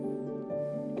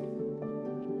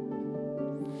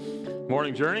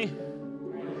Morning, Journey.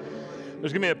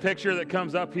 There's going to be a picture that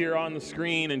comes up here on the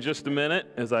screen in just a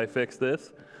minute as I fix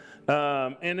this.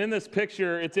 And in this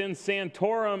picture, it's in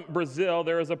Santorum, Brazil.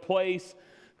 There is a place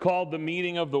called the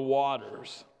Meeting of the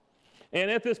Waters. And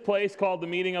at this place called the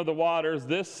Meeting of the Waters,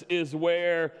 this is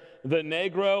where the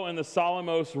Negro and the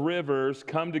Solimões rivers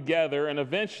come together, and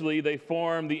eventually they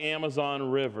form the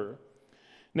Amazon River.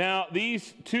 Now,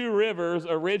 these two rivers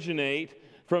originate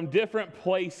from different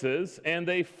places, and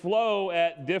they flow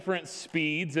at different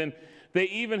speeds, and they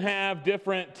even have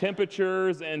different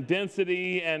temperatures and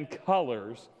density and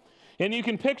colors. And you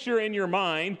can picture in your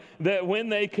mind that when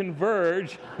they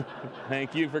converge,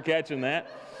 thank you for catching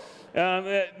that,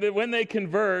 that when they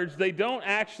converge, they don't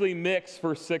actually mix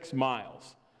for 6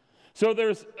 miles. So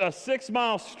there's a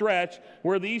 6-mile stretch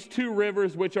where these two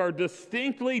rivers, which are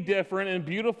distinctly different and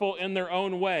beautiful in their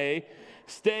own way,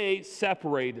 stay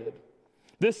separated.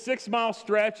 This 6-mile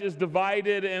stretch is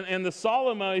divided, and the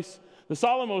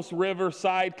Solimões River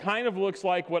side kind of looks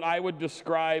like what I would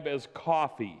describe as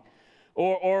coffee,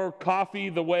 or coffee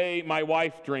the way my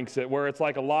wife drinks it, where it's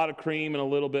like a lot of cream and a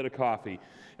little bit of coffee.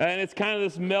 And it's kind of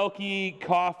this milky,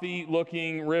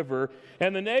 coffee-looking river.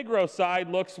 And the Negro side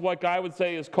looks like I would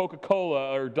say is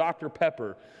Coca-Cola or Dr.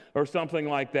 Pepper or something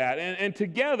like that. And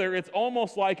together, it's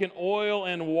almost like an oil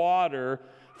and water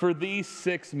for these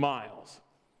 6 miles.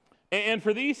 And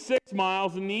for these 6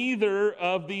 miles, neither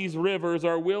of these rivers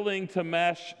are willing to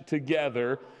mesh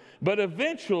together. But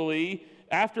eventually,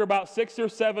 after about 6 or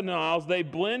 7 miles, they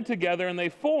blend together and they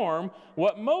form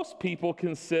what most people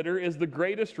consider is the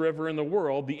greatest river in the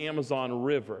world, the Amazon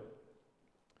River.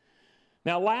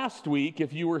 Now, last week,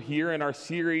 if you were here in our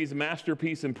series,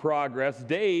 Masterpiece in Progress,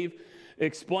 Dave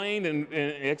explained and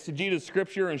exegeted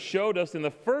Scripture and showed us in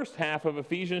the first half of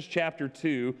Ephesians chapter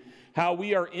 2 how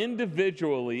we are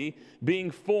individually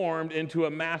being formed into a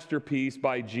masterpiece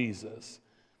by Jesus.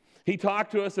 He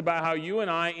talked to us about how you and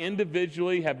I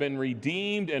individually have been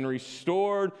redeemed and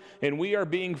restored, and we are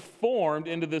being formed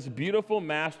into this beautiful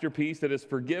masterpiece that is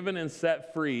forgiven and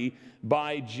set free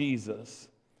by Jesus.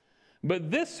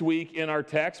 But this week in our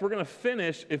text, we're going to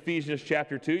finish Ephesians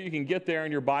chapter 2. You can get there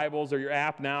in your Bibles or your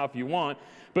app now if you want.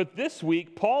 But this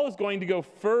week, Paul is going to go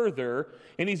further,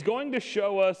 and he's going to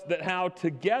show us that how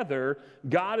together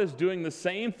God is doing the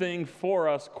same thing for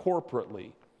us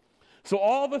corporately. So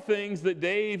all the things that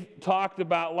Dave talked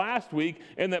about last week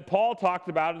and that Paul talked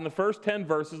about in the first 10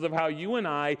 verses of how you and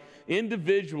I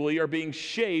individually are being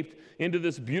shaped into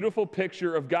this beautiful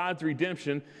picture of God's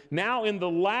redemption, now in the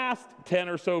last 10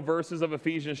 or so verses of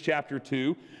Ephesians chapter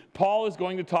 2, Paul is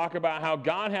going to talk about how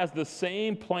God has the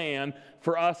same plan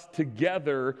for us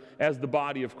together as the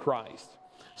body of Christ.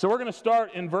 So we're going to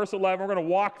start in verse 11. We're going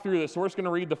to walk through this. So we're just going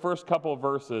to read the first couple of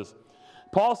verses.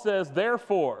 Paul says,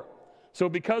 therefore, so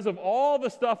because of all the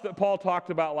stuff that Paul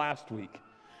talked about last week,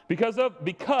 because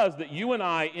that you and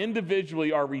I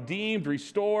individually are redeemed,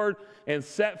 restored, and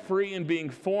set free and being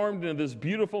formed into this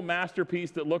beautiful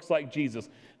masterpiece that looks like Jesus,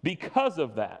 because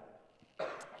of that,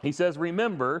 he says,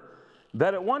 remember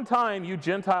that at one time you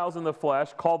Gentiles in the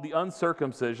flesh called the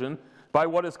uncircumcision by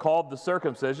what is called the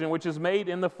circumcision, which is made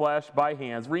in the flesh by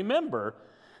hands. Remember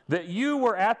that you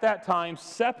were at that time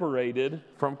separated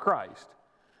from Christ.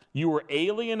 You were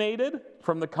alienated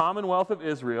from the commonwealth of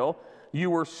Israel. You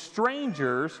were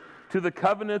strangers to the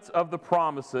covenants of the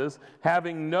promises,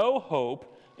 having no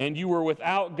hope, and you were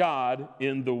without God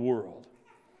in the world.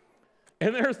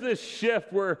 And there's this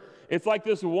shift where it's like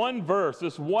this one verse,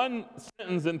 this one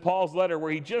sentence in Paul's letter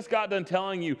where he just got done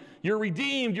telling you, you're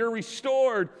redeemed, you're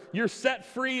restored, you're set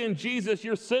free in Jesus,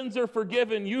 your sins are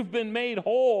forgiven, you've been made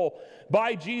whole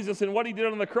by Jesus and what he did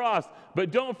on the cross.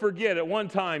 But don't forget, at one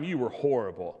time you were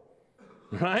horrible,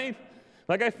 right?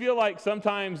 Like I feel like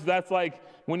sometimes that's like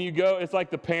when you go, it's like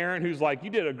the parent who's like, you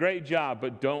did a great job,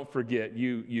 but don't forget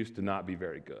you used to not be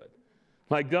very good.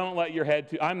 Like don't let your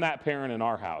head, I'm that parent in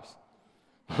our house.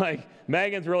 Like,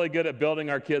 Megan's really good at building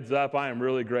our kids up. I am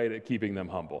really great at keeping them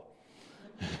humble.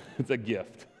 It's a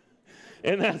gift.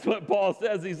 And that's what Paul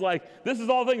says. He's like, this is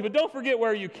all things, but don't forget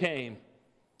where you came.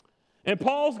 And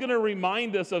Paul's going to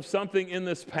remind us of something in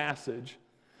this passage.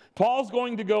 Paul's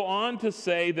going to go on to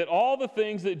say that all the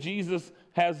things that Jesus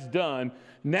has done,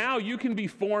 now you can be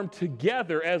formed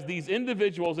together as these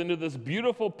individuals into this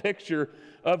beautiful picture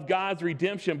of God's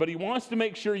redemption. But he wants to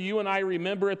make sure you and I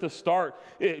remember at the start,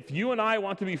 if you and I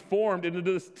want to be formed into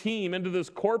this team, into this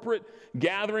corporate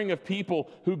gathering of people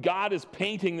who God is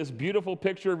painting this beautiful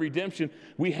picture of redemption,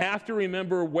 we have to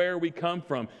remember where we come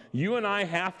from. You and I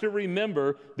have to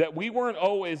remember that we weren't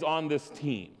always on this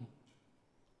team.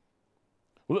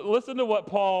 Listen to what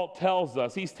Paul tells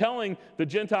us. He's telling the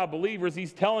Gentile believers,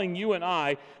 he's telling you and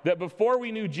I, that before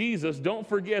we knew Jesus, don't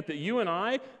forget that you and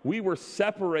I, we were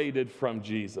separated from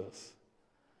Jesus.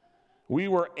 We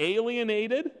were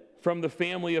alienated from the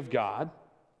family of God.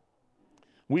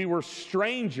 We were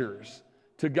strangers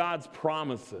to God's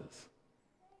promises.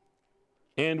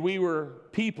 And we were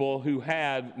people who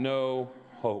had no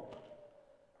hope.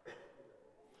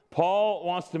 Paul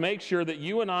wants to make sure that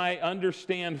you and I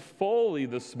understand fully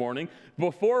this morning,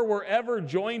 before we're ever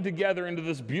joined together into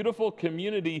this beautiful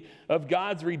community of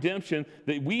God's redemption,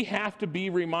 that we have to be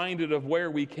reminded of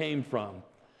where we came from.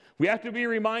 We have to be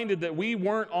reminded that we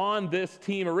weren't on this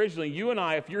team originally. You and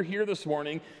I, if you're here this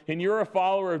morning and you're a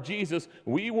follower of Jesus,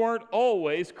 we weren't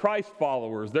always Christ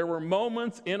followers. There were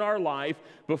moments in our life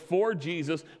before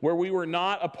Jesus where we were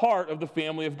not a part of the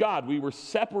family of God. We were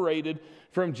separated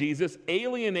from Jesus,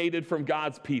 alienated from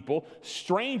God's people,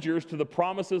 strangers to the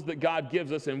promises that God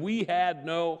gives us, and we had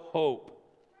no hope.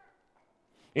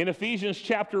 In Ephesians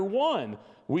chapter 1,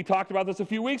 we talked about this a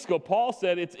few weeks ago. Paul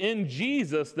said it's in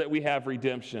Jesus that we have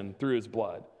redemption through his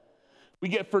blood. We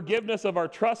get forgiveness of our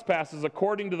trespasses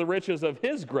according to the riches of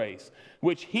his grace,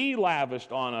 which he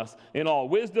lavished on us in all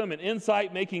wisdom and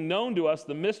insight, making known to us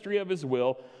the mystery of his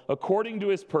will, according to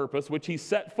his purpose, which he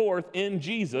set forth in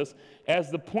Jesus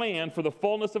as the plan for the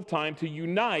fullness of time to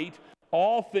unite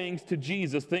all things to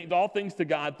Jesus, all things to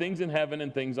God, things in heaven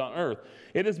and things on earth.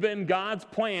 It has been God's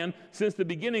plan since the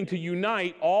beginning to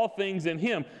unite all things in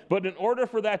him. But in order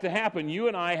for that to happen, you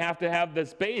and I have to have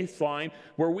this baseline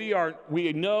where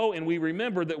we know and we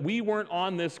remember that we weren't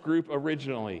on this group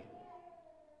originally.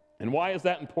 And why is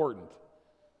that important?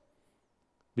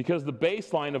 Because the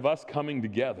baseline of us coming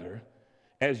together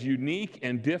as unique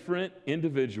and different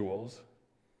individuals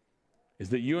is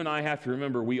that you and I have to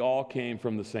remember we all came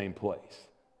from the same place.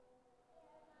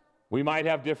 We might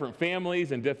have different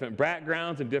families and different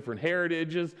backgrounds and different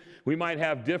heritages. We might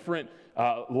have different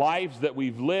lives that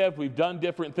we've lived. We've done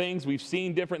different things. We've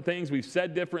seen different things. We've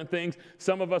said different things.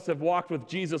 Some of us have walked with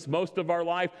Jesus most of our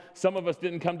life. Some of us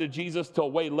didn't come to Jesus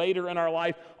till way later in our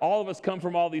life. All of us come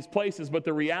from all these places, but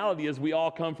the reality is we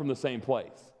all come from the same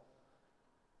place.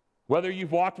 Whether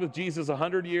you've walked with Jesus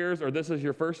 100 years or this is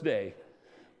your first day,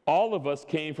 all of us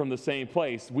came from the same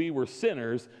place. We were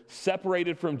sinners,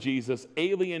 separated from Jesus,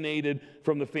 alienated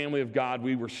from the family of God.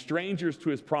 We were strangers to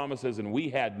his promises, and we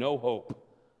had no hope.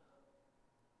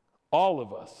 All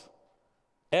of us,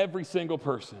 every single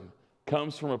person,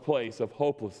 comes from a place of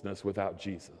hopelessness without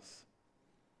Jesus.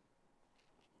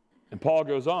 And Paul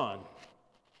goes on.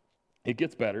 It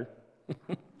gets better.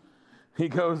 He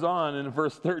goes on in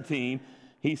verse 13.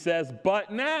 He says,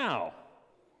 but now.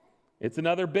 It's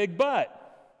another big but.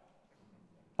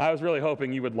 I was really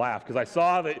hoping you would laugh because I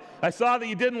saw that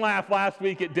you didn't laugh last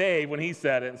week at Dave when he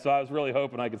said it, and so I was really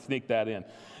hoping I could sneak that in.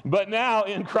 But now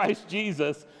in Christ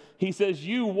Jesus, he says,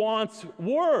 you once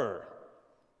were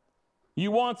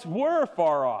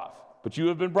far off, but you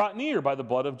have been brought near by the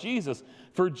blood of Jesus.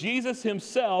 For Jesus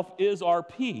himself is our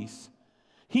peace.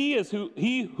 He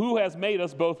who has made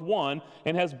us both one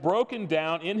and has broken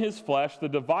down in his flesh the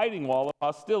dividing wall of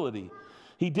hostility.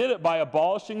 He did it by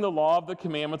abolishing the law of the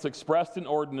commandments expressed in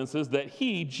ordinances, that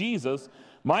he, Jesus,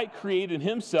 might create in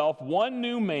himself one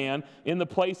new man in the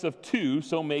place of two,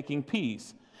 so making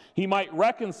peace. He might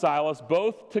reconcile us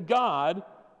both to God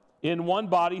in one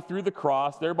body through the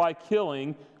cross, thereby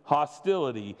killing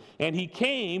hostility. And he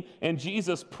came, and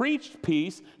Jesus preached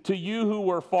peace to you who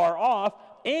were far off,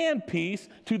 and peace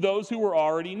to those who were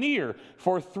already near.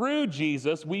 For through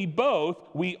Jesus, we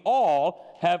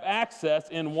all have access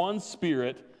in one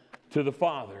Spirit to the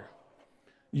Father.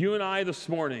 You and I this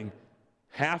morning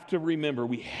have to remember,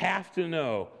 we have to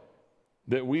know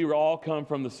that we all come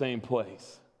from the same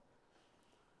place.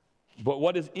 But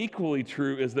what is equally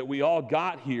true is that we all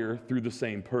got here through the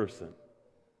same person.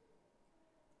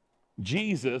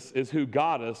 Jesus is who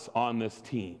got us on this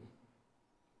team.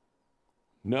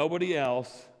 Nobody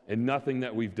else and nothing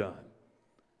that we've done.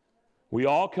 We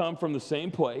all come from the same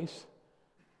place,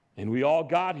 and we all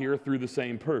got here through the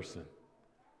same person.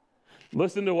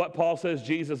 Listen to what Paul says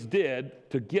Jesus did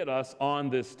to get us on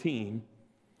this team.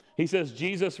 He says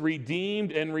Jesus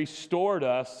redeemed and restored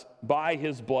us by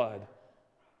his blood.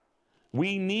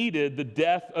 We needed the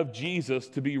death of Jesus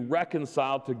to be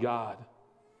reconciled to God.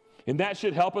 And that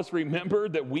should help us remember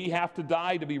that we have to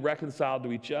die to be reconciled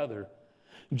to each other.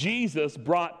 Jesus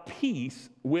brought peace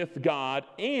with God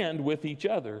and with each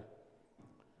other.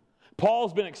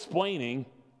 Paul's been explaining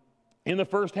in the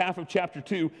first half of chapter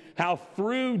 2, how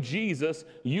through Jesus,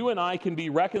 you and I can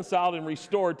be reconciled and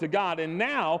restored to God. And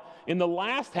now, in the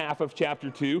last half of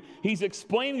chapter 2, he's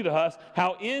explaining to us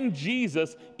how in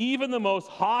Jesus, even the most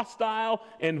hostile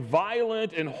and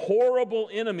violent and horrible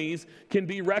enemies can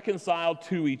be reconciled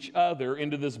to each other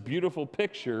into this beautiful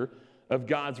picture of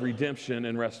God's redemption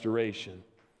and restoration.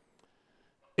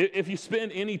 If you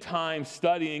spend any time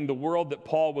studying the world that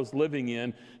Paul was living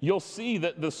in, you'll see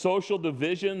that the social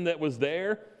division that was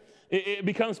there, it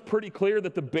becomes pretty clear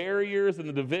that the barriers and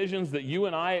the divisions that you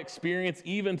and I experience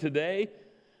even today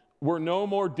were no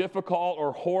more difficult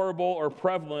or horrible or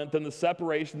prevalent than the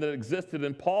separation that existed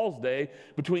in Paul's day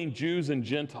between Jews and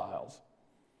Gentiles.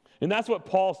 And that's what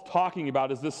Paul's talking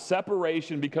about, is this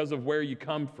separation because of where you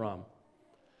come from.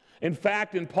 In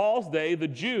fact, in Paul's day, the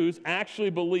Jews actually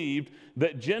believed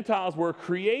that Gentiles were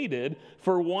created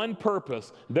for one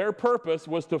purpose. Their purpose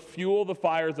was to fuel the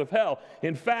fires of hell.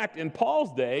 In fact, in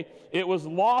Paul's day, it was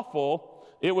not lawful,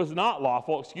 it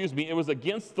was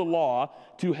against the law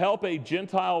to help a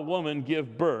Gentile woman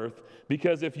give birth,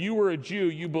 because if you were a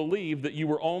Jew, you believed that you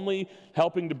were only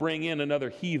helping to bring in another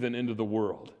heathen into the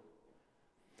world.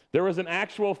 There was an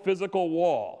actual physical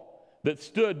wall that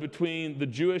stood between the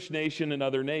Jewish nation and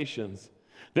other nations.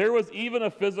 There was even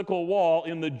a physical wall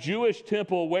in the Jewish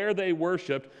temple where they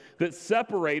worshiped that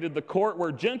separated the court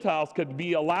where Gentiles could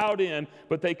be allowed in,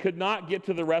 but they could not get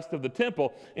to the rest of the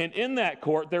temple. And in that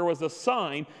court, there was a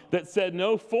sign that said,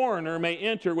 "No foreigner may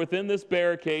enter within this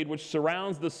barricade which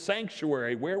surrounds the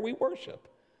sanctuary where we worship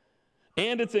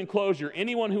and its enclosure.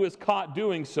 Anyone who is caught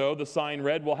doing so," the sign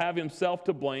read, "will have himself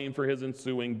to blame for his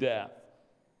ensuing death."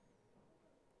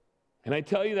 And I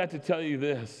tell you that to tell you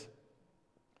this.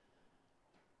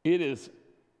 It is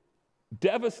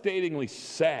devastatingly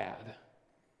sad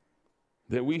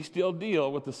that we still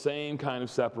deal with the same kind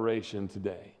of separation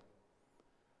today.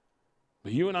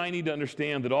 But you and I need to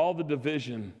understand that all the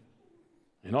division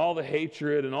and all the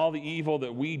hatred and all the evil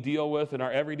that we deal with in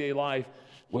our everyday life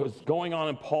was going on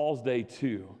in Paul's day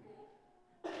too.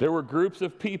 There were groups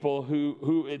of people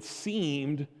who it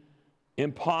seemed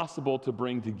impossible to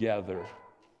bring together.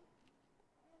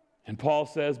 And Paul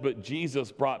says, but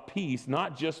Jesus brought peace,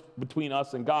 not just between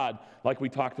us and God, like we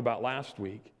talked about last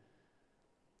week,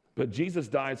 but Jesus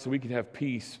died so we could have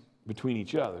peace between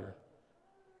each other.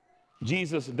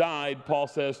 Jesus died, Paul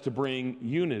says, to bring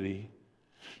unity.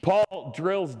 Paul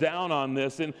drills down on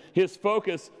this in his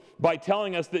focus by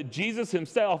telling us that Jesus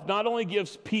himself not only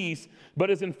gives peace,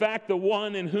 but is in fact the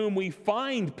one in whom we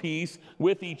find peace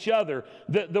with each other.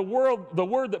 The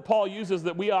word that Paul uses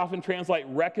that we often translate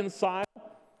reconcile,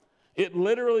 it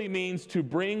literally means to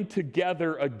bring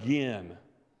together again.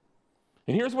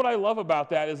 And here's what I love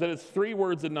about that is that it's 3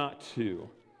 words and not 2.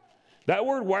 That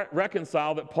word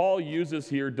reconcile that Paul uses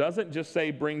here doesn't just say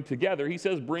bring together. He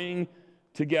says bring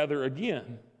together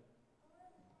again.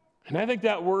 And I think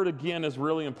that word again is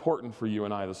really important for you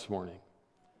and I this morning,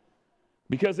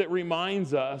 because it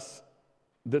reminds us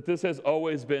that this has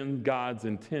always been God's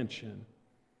intention.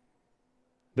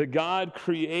 That God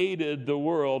created the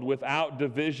world without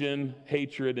division,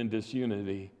 hatred, and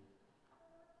disunity.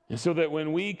 And so that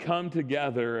when we come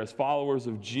together as followers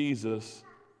of Jesus,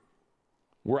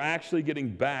 we're actually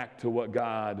getting back to what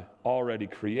God already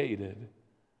created.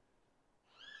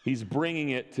 He's bringing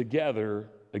it together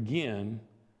again.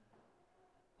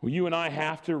 Well, you and I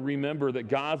have to remember that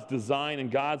God's design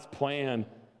and God's plan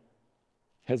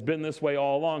has been this way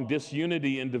all along.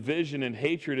 Disunity and division and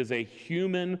hatred is a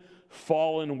human,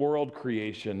 fallen world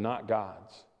creation, not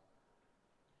God's.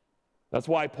 That's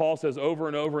why Paul says over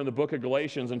and over in the book of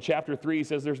Galatians, in chapter 3, he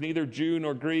says, there's neither Jew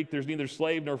nor Greek, there's neither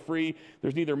slave nor free,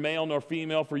 there's neither male nor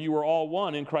female, for you are all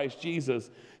one in Christ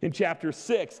Jesus. In chapter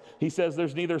 6, he says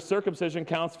there's neither circumcision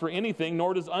counts for anything,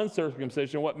 nor does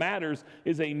uncircumcision. What matters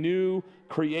is a new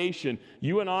creation.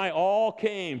 You and I all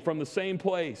came from the same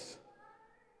place.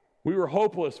 We were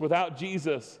hopeless without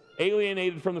Jesus,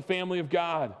 alienated from the family of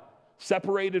God,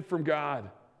 separated from God.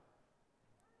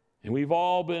 And we've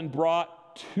all been brought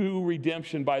to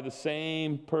redemption by the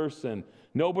same person.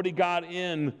 Nobody got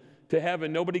in to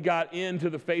heaven. Nobody got into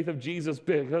the faith of Jesus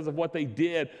because of what they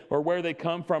did or where they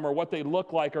come from or what they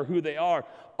look like or who they are.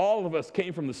 All of us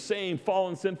came from the same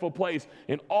fallen, sinful place,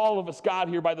 and all of us got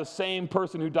here by the same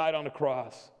person who died on a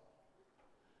cross.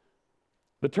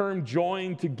 The term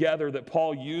joined together that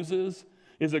Paul uses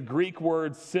is a Greek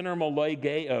word,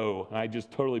 synermologeo. I just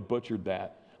totally butchered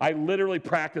that. I literally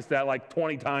practiced that like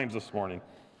 20 times this morning.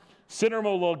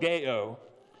 Synermologeo,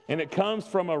 and it comes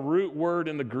from a root word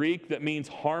in the Greek that means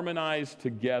harmonized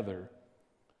together.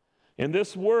 And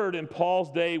this word in Paul's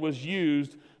day was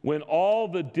used when all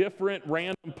the different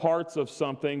random parts of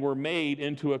something were made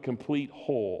into a complete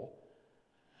whole.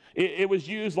 It was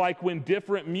used like when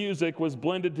different music was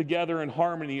blended together in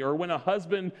harmony, or when a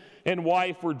husband and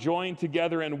wife were joined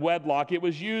together in wedlock. It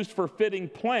was used for fitting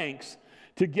planks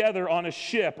together on a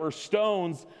ship or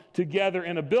stones together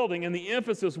in a building. And the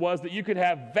emphasis was that you could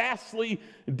have vastly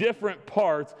different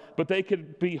parts, but they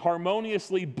could be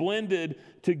harmoniously blended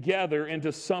together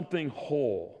into something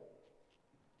whole.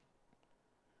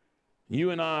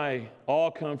 You and I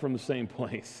all come from the same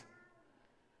place.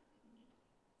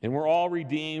 And we're all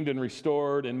redeemed and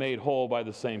restored and made whole by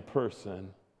the same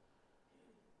person.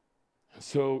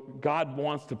 So God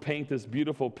wants to paint this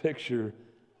beautiful picture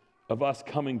of us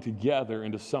coming together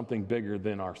into something bigger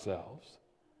than ourselves.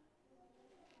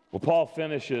 Well, Paul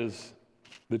finishes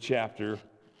the chapter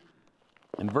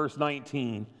in verse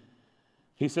 19.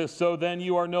 He says, "So then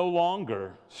you are no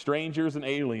longer strangers and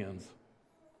aliens,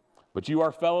 but you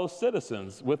are fellow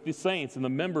citizens with the saints and the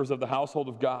members of the household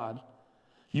of God.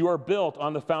 You are built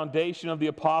on the foundation of the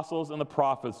apostles and the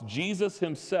prophets, Jesus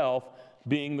himself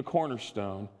being the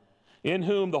cornerstone, in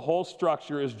whom the whole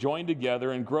structure is joined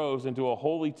together and grows into a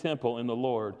holy temple in the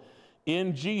Lord.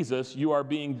 In Jesus, you are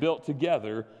being built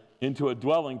together into a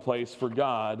dwelling place for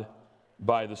God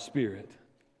by the Spirit."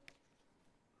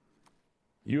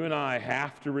 You and I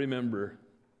have to remember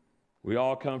we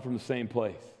all come from the same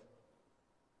place.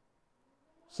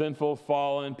 Sinful,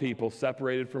 fallen people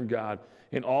separated from God.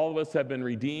 And all of us have been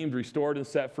redeemed, restored, and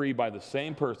set free by the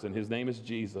same person. His name is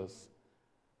Jesus.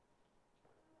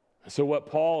 So what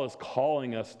Paul is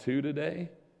calling us to today,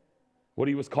 what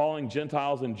he was calling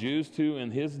Gentiles and Jews to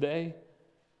in his day,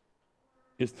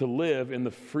 is to live in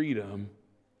the freedom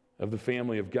of the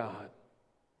family of God.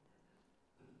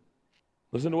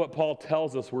 Listen to what Paul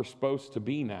tells us we're supposed to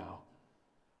be now.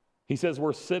 He says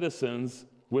we're citizens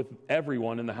with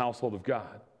everyone in the household of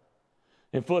God.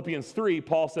 In Philippians 3,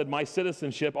 Paul said, my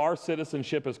citizenship, our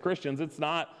citizenship as Christians,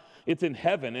 it's in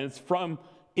heaven, and it's from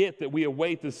it that we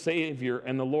await the Savior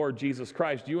and the Lord Jesus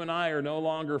Christ. You and I are no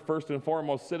longer first and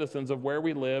foremost citizens of where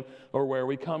we live or where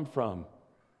we come from.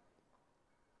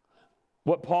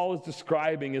 What Paul is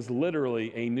describing is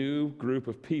literally a new group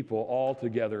of people all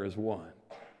together as one.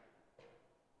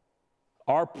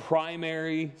 Our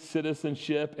primary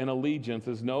citizenship and allegiance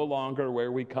is no longer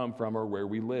where we come from or where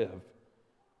we live.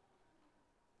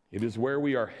 It is where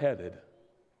we are headed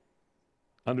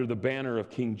under the banner of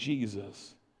King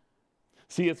Jesus.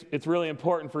 See, it's really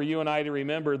important for you and I to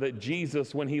remember that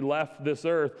Jesus, when he left this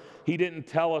earth, he didn't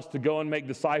tell us to go and make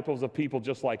disciples of people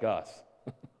just like us.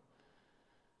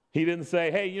 He didn't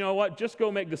say, hey, you know what, just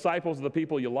go make disciples of the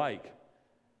people you like.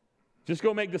 Just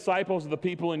go make disciples of the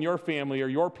people in your family or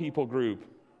your people group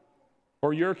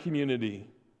or your community.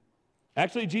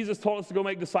 Actually, Jesus told us to go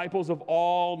make disciples of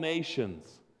all nations.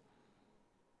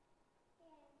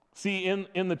 See,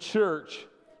 in the church,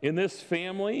 in this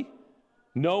family,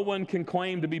 no one can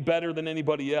claim to be better than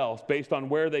anybody else based on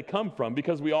where they come from,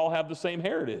 because we all have the same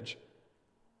heritage.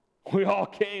 We all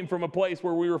came from a place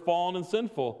where we were fallen and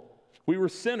sinful. We were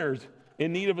sinners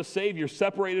in need of a Savior,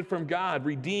 separated from God,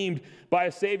 redeemed by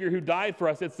a Savior who died for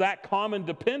us. It's that common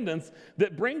dependence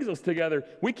that brings us together.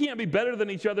 We can't be better than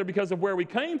each other because of where we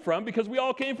came from, because we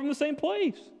all came from the same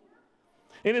place.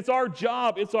 And it's our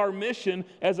job, it's our mission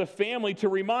as a family to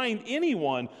remind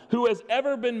anyone who has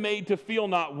ever been made to feel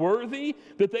not worthy,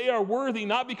 that they are worthy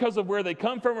not because of where they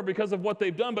come from or because of what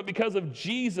they've done, but because of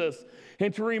Jesus.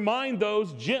 And to remind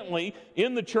those gently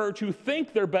in the church who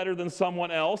think they're better than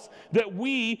someone else, that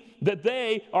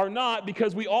they are not,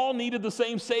 because we all needed the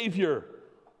same Savior.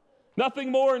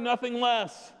 Nothing more, nothing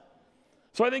less.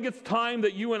 So I think it's time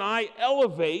that you and I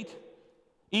elevate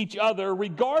each other,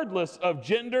 regardless of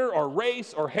gender or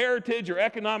race or heritage or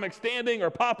economic standing or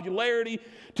popularity,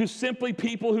 to simply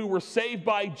people who were saved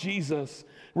by Jesus,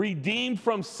 redeemed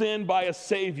from sin by a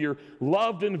Savior,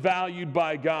 loved and valued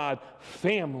by God,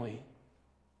 family.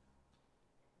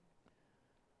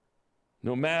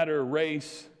 No matter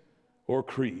race or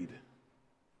creed.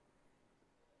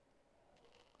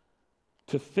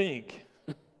 To think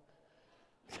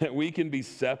that we can be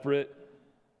separate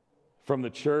from the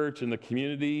church and the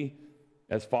community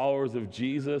as followers of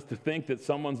Jesus, to think that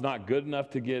someone's not good enough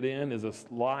to get in, is a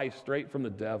lie straight from the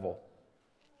devil.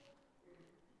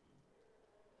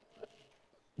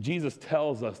 Jesus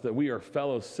tells us that we are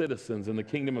fellow citizens in the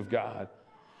kingdom of God.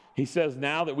 He says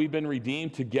now that we've been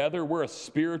redeemed together, we're a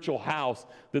spiritual house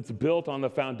that's built on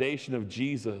the foundation of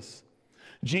Jesus.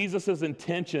 Jesus'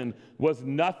 intention was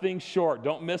nothing short.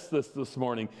 Don't miss this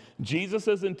morning.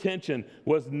 Jesus' intention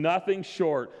was nothing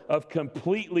short of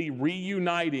completely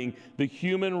reuniting the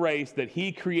human race that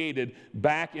he created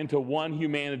back into one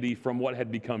humanity from what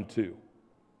had become two.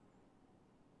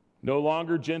 No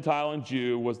longer Gentile and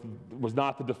Jew was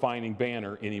not the defining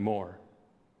banner anymore,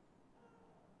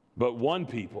 but one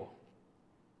people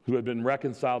who had been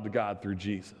reconciled to God through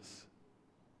Jesus.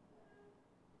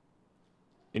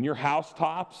 And your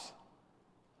housetops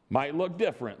might look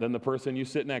different than the person you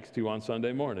sit next to on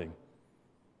Sunday morning. And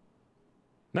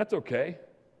that's okay.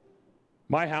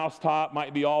 My housetop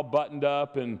might be all buttoned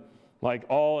up and like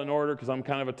all in order because I'm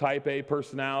kind of a type A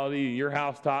personality. Your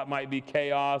housetop might be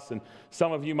chaos, and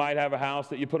some of you might have a house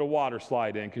that you put a water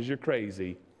slide in because you're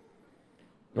crazy,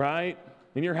 right?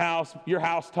 And your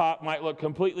housetop might look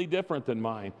completely different than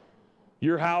mine.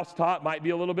 Your housetop might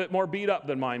be a little bit more beat up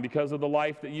than mine because of the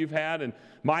life that you've had, and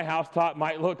my housetop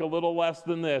might look a little less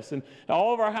than this. And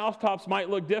all of our housetops might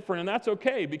look different, and that's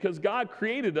okay because God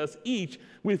created us each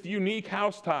with unique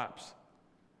housetops.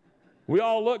 We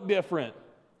all look different.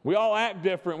 We all act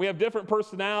different. We have different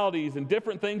personalities and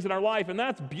different things in our life, and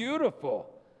that's beautiful.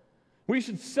 We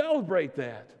should celebrate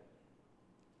that.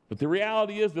 But the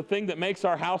reality is the thing that makes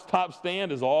our housetop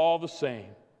stand is all the same.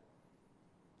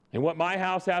 And what my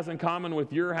house has in common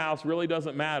with your house really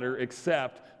doesn't matter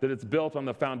except that it's built on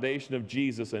the foundation of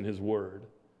Jesus and his word.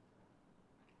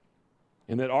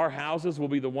 And that our houses will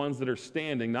be the ones that are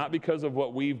standing, not because of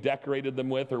what we've decorated them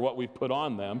with or what we've put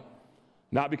on them,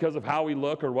 not because of how we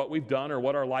look or what we've done or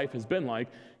what our life has been like.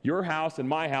 Your house and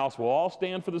my house will all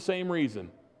stand for the same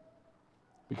reason,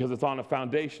 because it's on a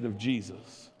foundation of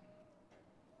Jesus.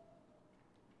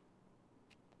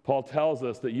 Paul tells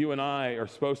us that you and I are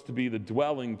supposed to be the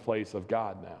dwelling place of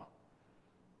God now.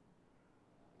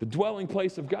 The dwelling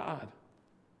place of God.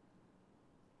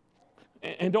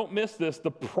 And don't miss this,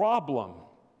 the problem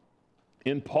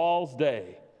in Paul's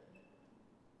day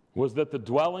was that the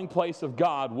dwelling place of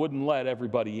God wouldn't let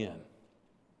everybody in.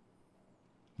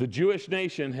 The Jewish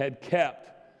nation had kept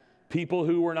people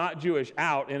who were not Jewish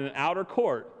out in an outer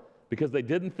court because they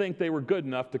didn't think they were good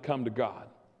enough to come to God.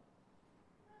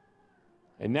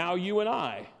 And now you and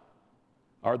I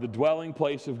are the dwelling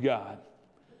place of God.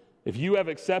 If you have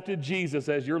accepted Jesus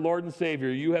as your Lord and Savior,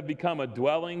 you have become a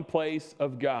dwelling place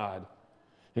of God.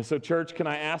 And so, church, can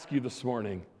I ask you this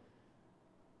morning,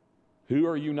 who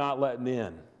are you not letting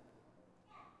in?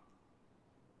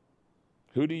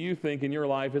 Who do you think in your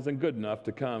life isn't good enough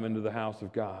to come into the house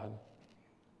of God?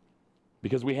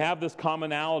 Because we have this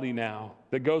commonality now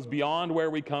that goes beyond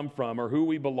where we come from or who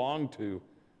we belong to.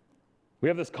 We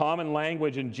have this common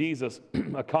language in Jesus,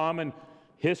 a common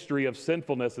history of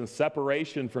sinfulness and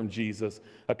separation from Jesus,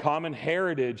 a common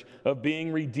heritage of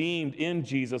being redeemed in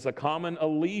Jesus, a common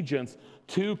allegiance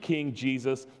to King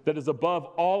Jesus that is above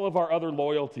all of our other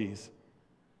loyalties.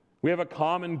 We have a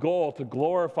common goal to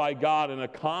glorify God and a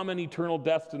common eternal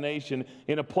destination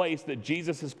in a place that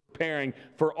Jesus is preparing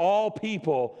for all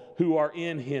people who are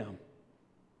in him.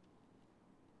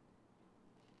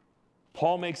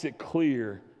 Paul makes it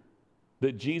clear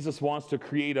that Jesus wants to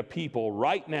create a people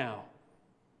right now,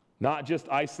 not just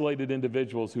isolated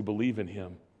individuals who believe in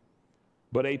him,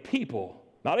 but a people,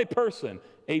 not a person,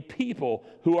 a people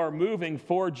who are moving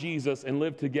for Jesus and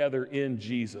live together in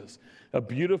Jesus. A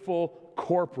beautiful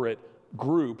corporate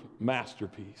group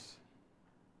masterpiece.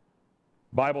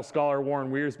 Bible scholar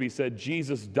Warren Wiersbe said,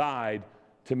 Jesus died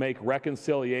to make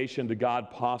reconciliation to God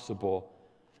possible,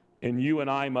 and you and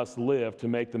I must live to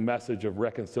make the message of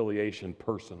reconciliation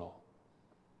personal.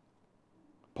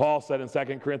 Paul said in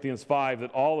 2 Corinthians 5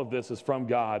 that all of this is from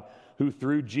God, who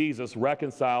through Jesus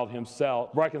reconciled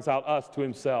us to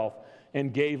himself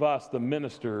and gave us the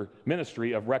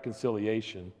ministry of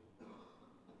reconciliation.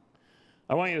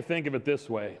 I want you to think of it this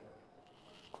way.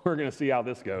 We're going to see how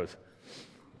this goes.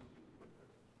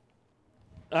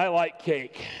 I like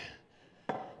cake.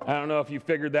 I don't know if you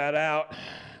figured that out.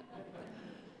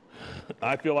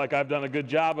 I feel like I've done a good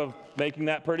job of making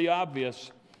that pretty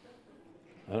obvious.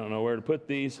 I don't know where to put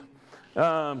these.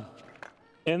 And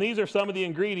these are some of the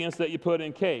ingredients that you put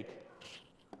in cake.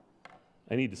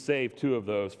 I need to save 2 of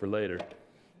those for later.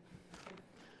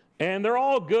 And they're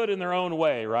all good in their own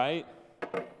way, right?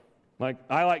 Like,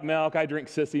 I like milk. I drink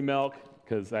sissy milk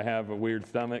because I have a weird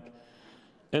stomach.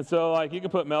 And so, like, you can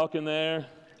put milk in there,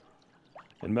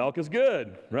 and milk is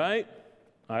good, right?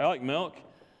 I like milk.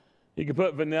 You can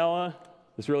put vanilla.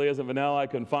 This really isn't vanilla. I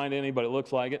couldn't find any, but it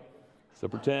looks like it. So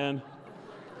pretend.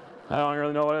 I don't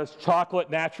really know what it is. Chocolate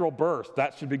natural burst.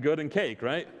 That should be good in cake,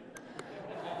 right?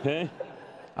 Okay.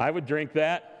 I would drink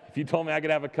that. If you told me I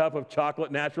could have a cup of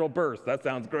chocolate natural burst, that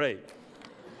sounds great.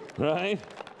 right?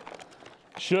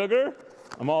 Sugar,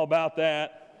 I'm all about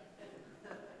that.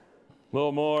 A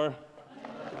little more,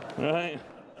 right?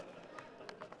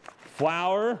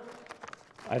 Flour,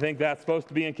 I think that's supposed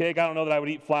to be in cake. I don't know that I would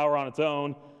eat flour on its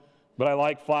own, but I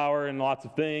like flour in lots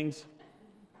of things.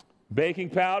 Baking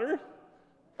powder,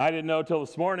 I didn't know till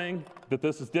this morning that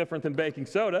this is different than baking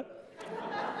soda.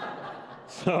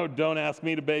 So don't ask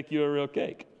me to bake you a real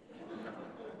cake.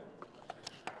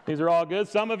 These are all good.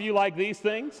 Some of you like these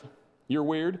things. You're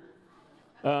weird.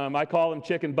 I call them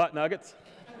chicken butt nuggets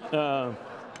because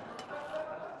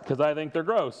I think they're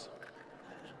gross.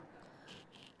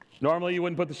 Normally you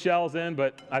wouldn't put the shells in,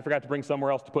 but I forgot to bring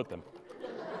somewhere else to put them.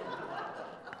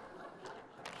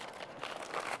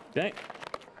 Okay.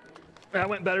 That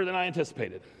went better than I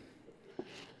anticipated.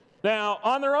 Now,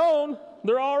 on their own,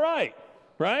 they're all right?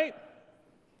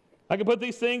 I can put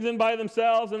these things in by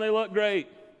themselves and they look great.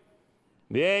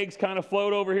 The eggs kind of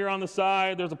float over here on the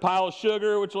side. There's a pile of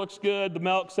sugar, which looks good. The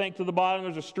milk sank to the bottom.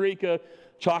 There's a streak of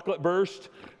chocolate burst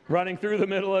running through the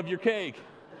middle of your cake.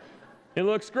 It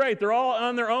looks great. They're all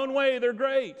on their own way. They're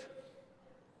great.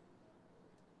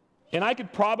 And I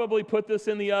could probably put this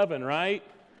in the oven, right?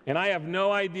 And I have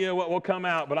no idea what will come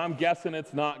out, but I'm guessing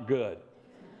it's not good.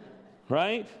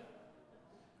 Right?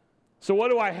 So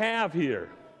what do I have here?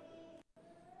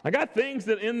 I got things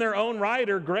that in their own right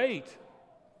are great.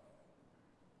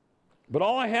 But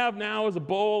all I have now is a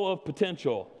bowl of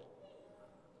potential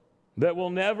that will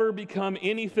never become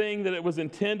anything that it was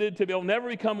intended to be. It will never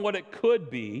become what it could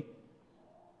be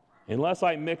unless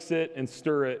I mix it and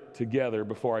stir it together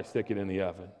before I stick it in the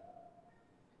oven.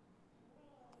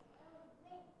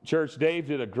 Church, Dave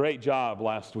did a great job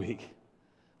last week.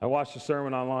 I watched the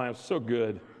sermon online. It was so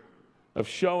good of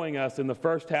showing us in the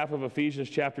first half of Ephesians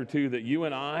chapter 2 that you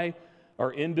and I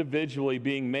are individually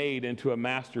being made into a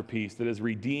masterpiece that is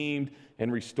redeemed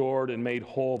and restored and made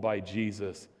whole by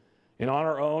Jesus. And on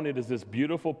our own, it is this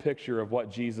beautiful picture of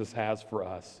what Jesus has for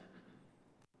us.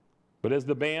 But as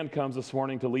the band comes this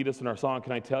morning to lead us in our song,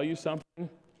 can I tell you something?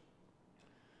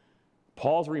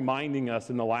 Paul's reminding us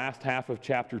in the last half of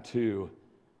chapter 2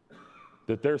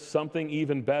 that there's something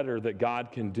even better that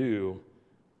God can do,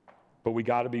 but we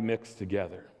got to be mixed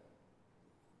together.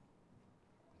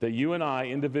 That you and I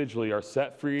individually are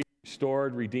set free,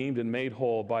 restored, redeemed, and made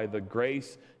whole by the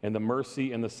grace and the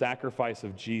mercy and the sacrifice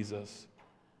of Jesus.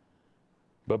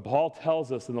 But Paul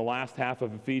tells us in the last half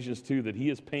of Ephesians 2 that he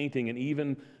is painting an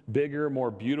even bigger, more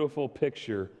beautiful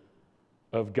picture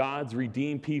of God's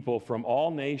redeemed people from all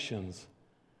nations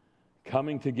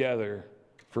coming together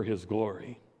for his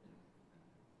glory.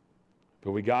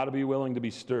 But we got to be willing to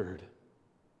be stirred.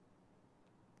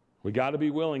 We got to be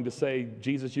willing to say,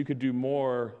 Jesus, you could do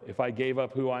more if I gave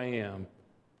up who I am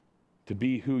to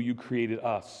be who you created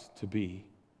us to be.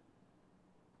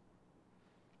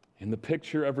 And the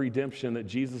picture of redemption that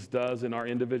Jesus does in our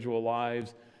individual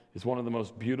lives is one of the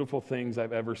most beautiful things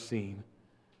I've ever seen.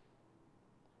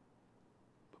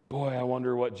 But boy, I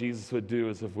wonder what Jesus would do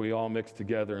is if we all mixed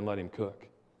together and let him cook.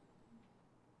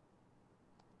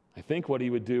 I think what he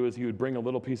would do is he would bring a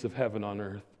little piece of heaven on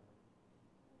earth.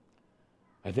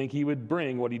 I think he would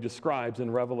bring what he describes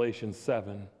in Revelation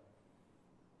 7.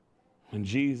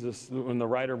 When the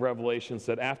writer of Revelation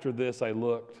said, after this I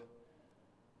looked,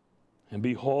 and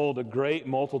behold, a great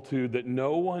multitude that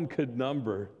no one could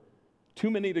number, too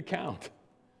many to count,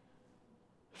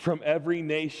 from every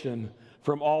nation,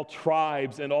 from all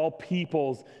tribes and all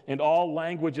peoples and all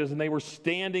languages, and they were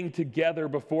standing together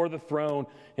before the throne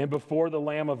and before the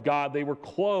Lamb of God. They were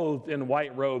clothed in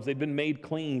white robes. They'd been made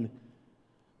clean.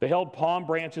 They held palm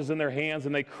branches in their hands,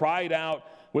 and they cried out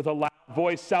with a loud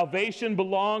voice, salvation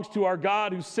belongs to our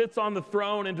God who sits on the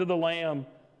throne and to the Lamb.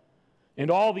 And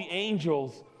all the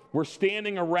angels were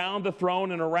standing around the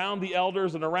throne and around the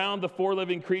elders and around the four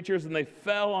living creatures, and they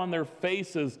fell on their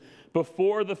faces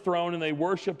before the throne, and they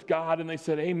worshiped God, and they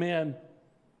said, Amen.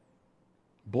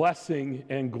 Blessing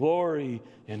and glory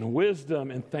and wisdom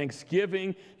and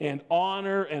thanksgiving and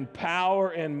honor and power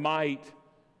and might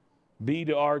be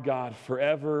to our God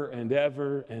forever and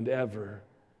ever and ever.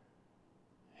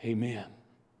 Amen.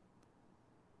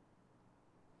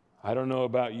 I don't know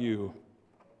about you,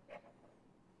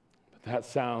 but that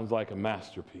sounds like a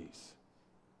masterpiece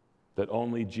that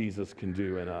only Jesus can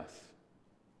do in us.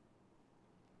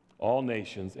 All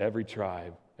nations, every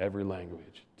tribe, every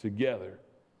language, together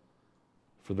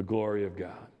for the glory of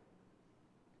God.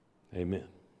 Amen.